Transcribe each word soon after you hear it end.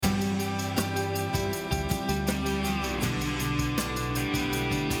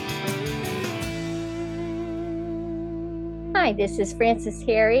Hi, this is Frances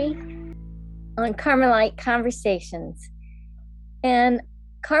Harry on Carmelite Conversations. And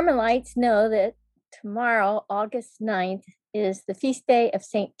Carmelites know that tomorrow, August 9th, is the feast day of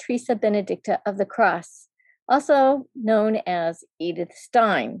St.Teresa Benedicta of the Cross, also known as Edith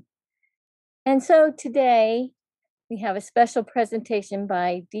Stein. And so today we have a special presentation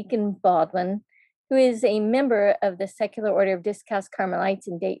by Deacon Baldwin, who is a member of the Secular Order of Discalced Carmelites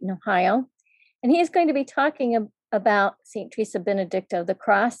in Dayton, Ohio. And he is going to be talking about St. Teresa Benedicta of the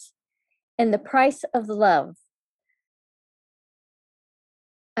Cross and the price of love.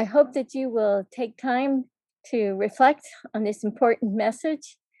 I hope that you will take time to reflect on this important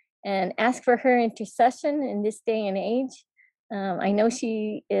message and ask for her intercession in this day and age. I know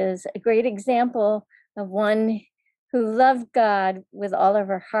she is a great example of one who loved God with all of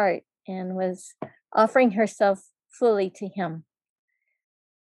her heart and was offering herself fully to him.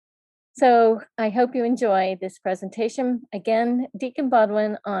 So I hope you enjoy this presentation. Again, Deacon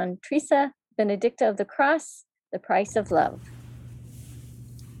Baldwin on Teresa Benedicta of the Cross, the price of love.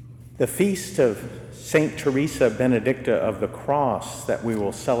 The feast of St. Teresa Benedicta of the Cross that we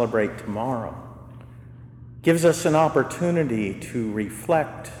will celebrate tomorrow gives us an opportunity to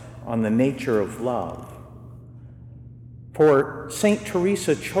reflect on the nature of love. For St.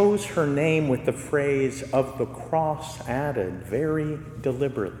 Teresa chose her name with the phrase "of the cross" added very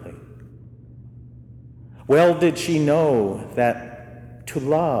deliberately. Well did she know that to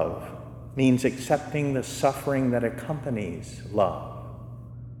love means accepting the suffering that accompanies love.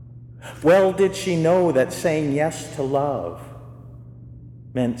 Well did she know that saying yes to love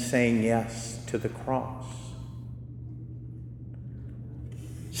meant saying yes to the cross.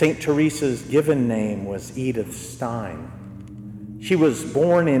 St. Teresa's given name was Edith Stein. She was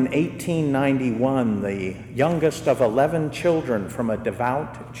born in 1891, the youngest of 11 children from a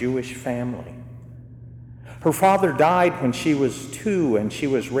devout Jewish family. Her father died when she was 2, and she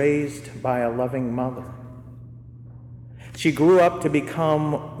was raised by a loving mother. She grew up to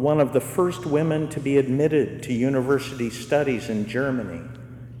become one of the first women to be admitted to university studies in Germany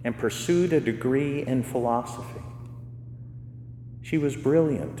and pursued a degree in philosophy. She was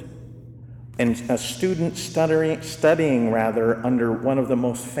brilliant and a student studying under one of the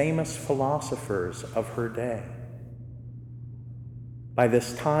most famous philosophers of her day. By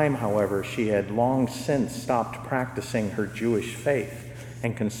this time, however, she had long since stopped practicing her Jewish faith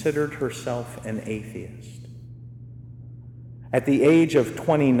and considered herself an atheist. At the age of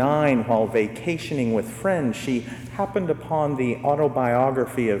 29, while vacationing with friends, she happened upon the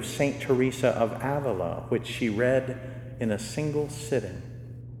autobiography of St. Teresa of Avila, which she read in a single sitting.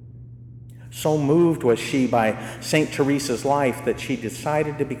 So moved was she by St. Teresa's life that she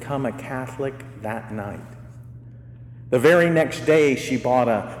decided to become a Catholic that night. The very next day, she bought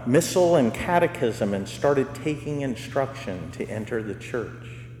a missal and catechism and started taking instruction to enter the church.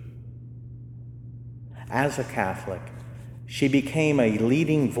 As a Catholic, she became a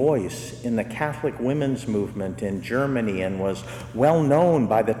leading voice in the Catholic women's movement in Germany and was well known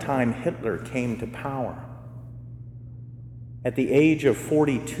by the time Hitler came to power. At the age of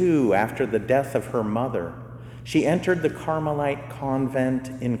 42, after the death of her mother, she entered the Carmelite convent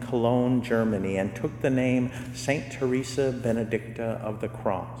in Cologne, Germany, and took the name St. Teresa Benedicta of the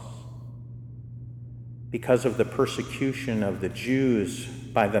Cross. Because of the persecution of the Jews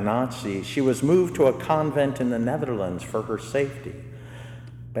by the Nazis, she was moved to a convent in the Netherlands for her safety.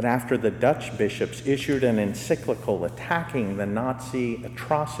 But after the Dutch bishops issued an encyclical attacking the Nazi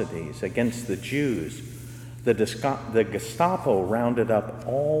atrocities against the Jews, the Gestapo rounded up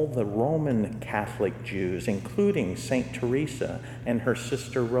all the Roman Catholic Jews, including St. Teresa and her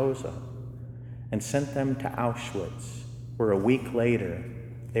sister Rosa, and sent them to Auschwitz, where a week later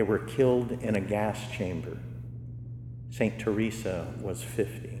they were killed in a gas chamber. St. Teresa was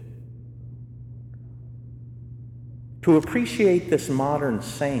 50. To appreciate this modern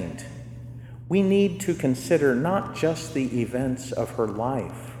saint, we need to consider not just the events of her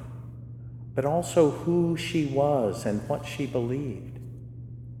life, but also who she was and what she believed.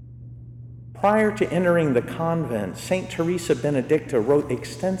 Prior to entering the convent, St. Teresa Benedicta wrote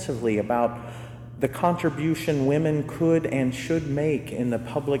extensively about the contribution women could and should make in the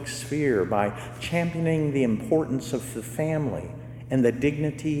public sphere by championing the importance of the family and the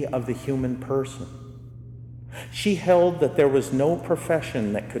dignity of the human person. She held that there was no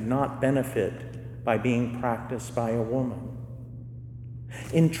profession that could not benefit by being practiced by a woman.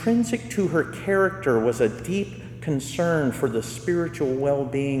 Intrinsic to her character was a deep concern for the spiritual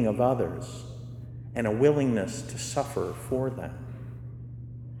well-being of others and a willingness to suffer for them.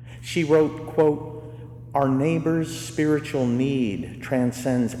 She wrote, quote, "Our neighbor's spiritual need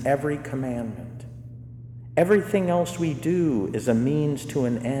transcends every commandment, Everything else we do is a means to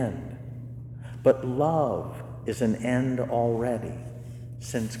an end, but love is an end already,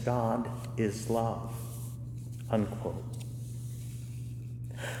 since God is love." Unquote.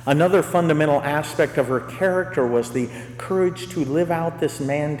 Another fundamental aspect of her character was the courage to live out this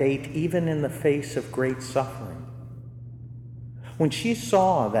mandate even in the face of great suffering. When she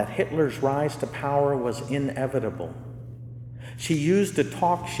saw that Hitler's rise to power was inevitable, she used a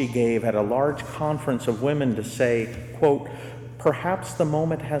talk she gave at a large conference of women to say, quote, "Perhaps the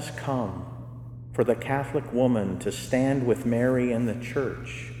moment has come for the Catholic woman to stand with Mary and the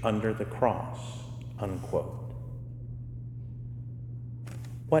Church under the cross," unquote.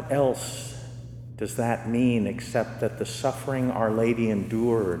 What else does that mean except that the suffering Our Lady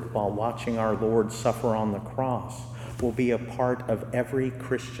endured while watching our Lord suffer on the cross will be a part of every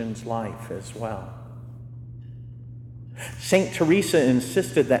Christian's life as well? St. Teresa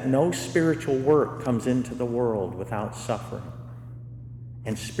insisted that no spiritual work comes into the world without suffering,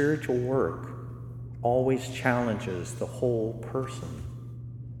 and spiritual work always challenges the whole person.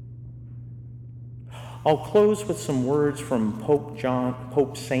 I'll close with some words from Pope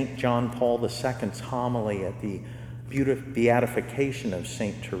St. John Paul II's homily at the beatification of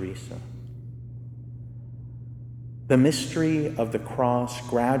St. Teresa. The mystery of the cross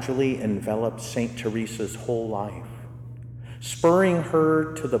gradually enveloped St. Teresa's whole life, spurring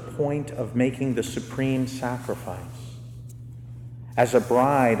her to the point of making the supreme sacrifice. As a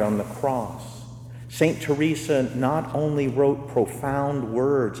bride on the cross, St. Teresa not only wrote profound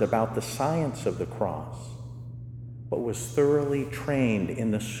words about the science of the cross, but was thoroughly trained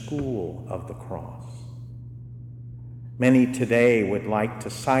in the school of the cross. Many today would like to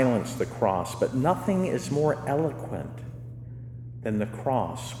silence the cross, but nothing is more eloquent than the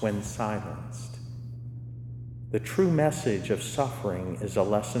cross when silenced. The true message of suffering is a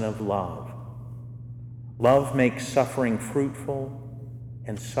lesson of love. Love makes suffering fruitful,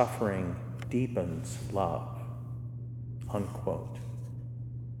 and suffering deepens love, unquote.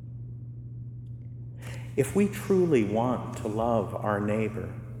 If we truly want to love our neighbor,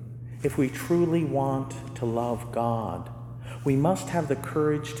 if we truly want to love God, we must have the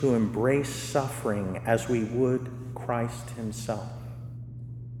courage to embrace suffering as we would Christ himself.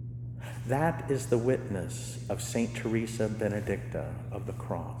 That is the witness of St. Teresa Benedicta of the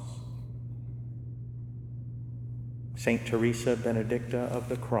Cross. St. Teresa Benedicta of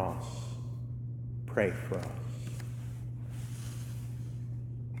the Cross, pray for us.